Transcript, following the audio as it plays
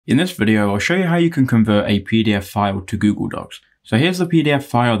In this video, I'll show you how you can convert a PDF file to Google Docs. So here's the PDF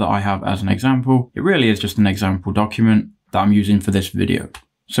file that I have as an example. It really is just an example document that I'm using for this video.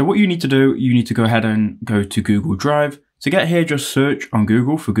 So what you need to do, you need to go ahead and go to Google Drive. To get here, just search on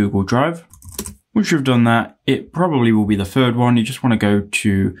Google for Google Drive. Once you've done that, it probably will be the third one. You just want to go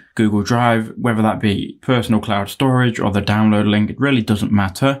to Google Drive, whether that be personal cloud storage or the download link, it really doesn't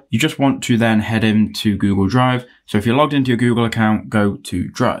matter. You just want to then head into Google Drive. So if you're logged into your Google account, go to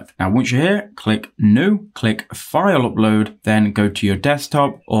Drive. Now, once you're here, click New, click File Upload, then go to your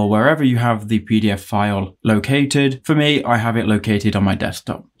desktop or wherever you have the PDF file located. For me, I have it located on my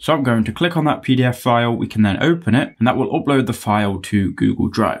desktop. So I'm going to click on that PDF file. We can then open it and that will upload the file to Google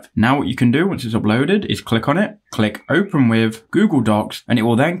Drive. Now what you can do once it's uploaded is click on it, click Open with Google Docs, and it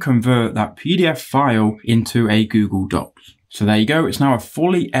will then convert that PDF file into a Google Docs. So there you go. It's now a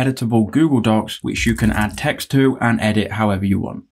fully editable Google Docs, which you can add text to and edit however you want.